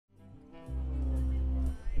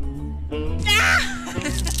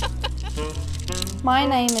My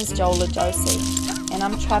name is Jola Josie, and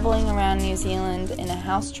I'm travelling around New Zealand in a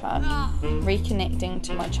house truck, reconnecting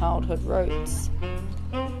to my childhood roots.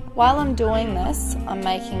 While I'm doing this, I'm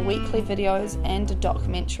making weekly videos and a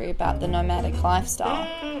documentary about the nomadic lifestyle,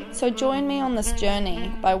 so join me on this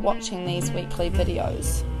journey by watching these weekly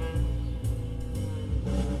videos.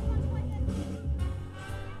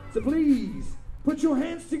 So please, put your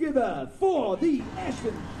hands together for the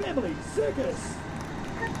Ashton Family Circus!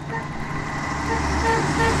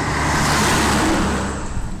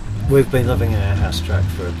 We've been living in our house truck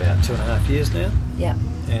for about 2.5 years now. Yeah.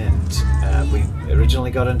 And we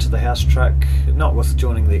originally got into the house truck not with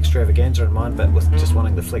joining the Extravaganza in mind, but with just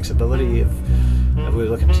wanting the flexibility of we were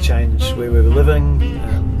looking to change where we were living,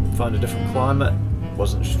 find a different climate.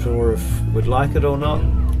 Wasn't sure if we'd like it or not.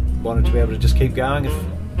 Wanted to be able to just keep going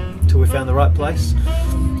until we found the right place.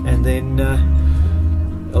 And then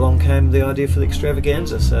along came the idea for the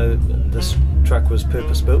Extravaganza, so this truck was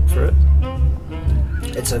purpose built for it.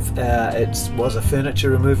 It was a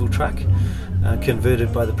furniture removal truck,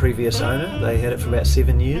 converted by the previous owner. They had it for about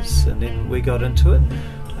 7 years, and then we got into it.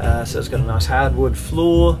 So it's got a nice hardwood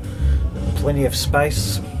floor, plenty of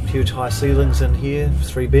space, huge high ceilings in here,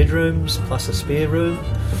 3 bedrooms plus a spare room,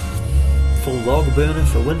 full log burner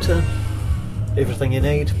for winter, everything you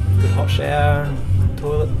need, good hot shower,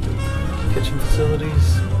 toilet, kitchen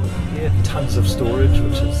facilities, yeah, tons of storage,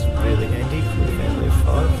 which is really handy for a family of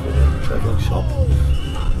 5 with a travelling shop.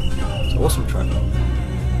 It's an awesome truck.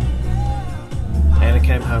 Anna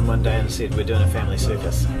came home one day and said, we're doing a family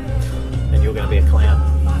circus and you're going to be a clown.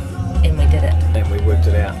 And we did it. And we worked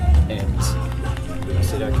it out, and I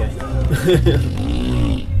said okay.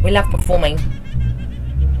 We love performing,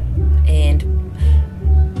 and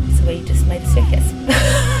so we just made a circus.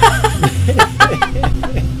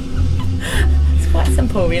 It's quite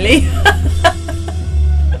simple, really.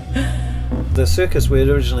 The circus, we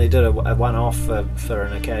originally did a one-off for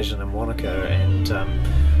an occasion in Wanaka, and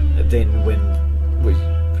then when we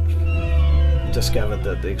discovered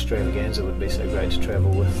that the Extravaganza would be so great to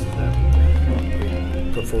travel with,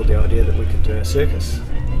 we put forward the idea that we could do a circus,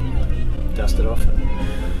 dust it off,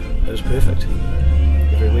 and it was perfect.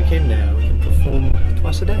 Every weekend now we can perform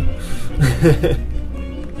twice a day.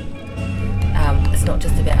 It's not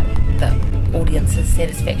just about the audience's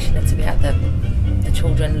satisfaction, it's about the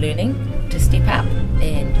children learning to step up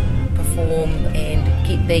and perform and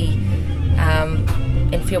get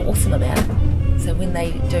and feel awesome about it. So when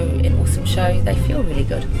they do an awesome show, they feel really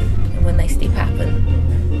good, and when they step up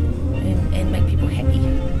and make people happy,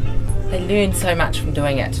 they learn so much from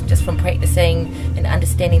doing it, just from practicing and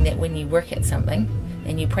understanding that when you work at something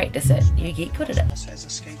and you practice it, you get good at it. Has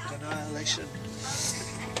escaped annihilation.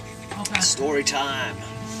 Story time.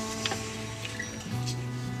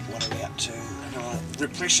 What are we up to?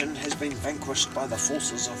 Repression has been vanquished by the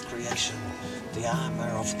forces of creation, the armour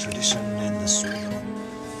of tradition and the sword.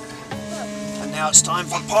 And now it's time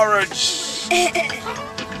for porridge!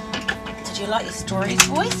 Did you like your stories,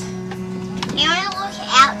 boys? Now I look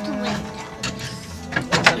out the window.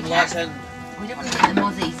 Put the lights in. We don't want to get the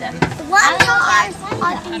mozzies in. One time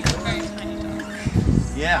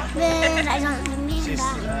Yeah. then I don't remember.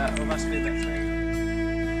 It must be that thing.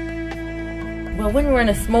 Well, when we're in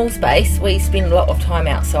a small space, we spend a lot of time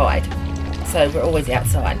outside. So we're always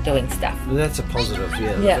outside doing stuff. Well, that's a positive,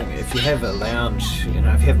 yeah. Yeah. Thing. If you have a lounge, if you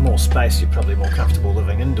have more space, you're probably more comfortable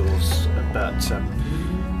living indoors. But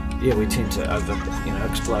yeah, we tend to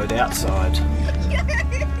explode outside.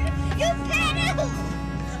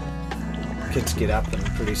 Kids get up and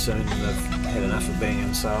pretty soon they've had enough of being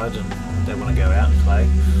inside and they want to go out and play.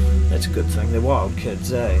 That's a good thing. They're wild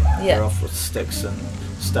kids, eh? Yeah. They're off with sticks and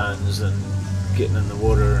stones and getting in the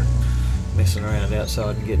water and messing around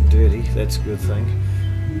outside and getting dirty. That's a good thing.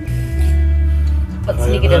 What's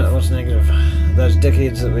negative? What's negative? Those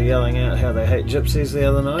dickheads that were yelling out how they hate gypsies the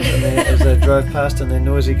other night as they drove past in their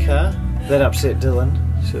noisy car. That upset Dylan.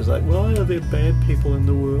 She was like, why are there bad people in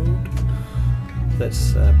the world?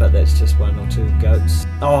 But that's just 1 or 2 goats.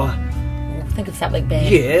 Oh, think of something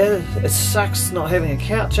bad. yeah, it sucks not having a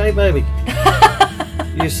couch, eh, baby?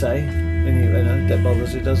 You say, and that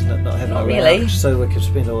bothers you, doesn't it? Not having Not a really. lounge, so we could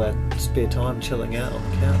spend all our spare time chilling out on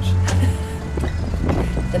the couch.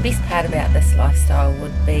 The best part about this lifestyle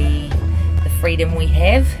would be the freedom we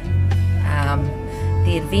have,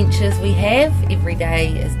 the adventures we have. Every day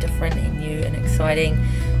is different and new and exciting.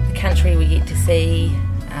 The country we get to see,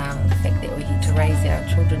 the fact that we get to raise our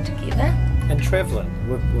children together. And travelling.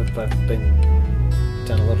 We've both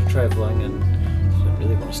done a lot of travelling, and I don't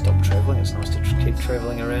really want to stop travelling. It's nice to keep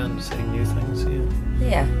travelling around, seeing new things, yeah.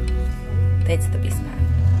 Yeah, that's the best part.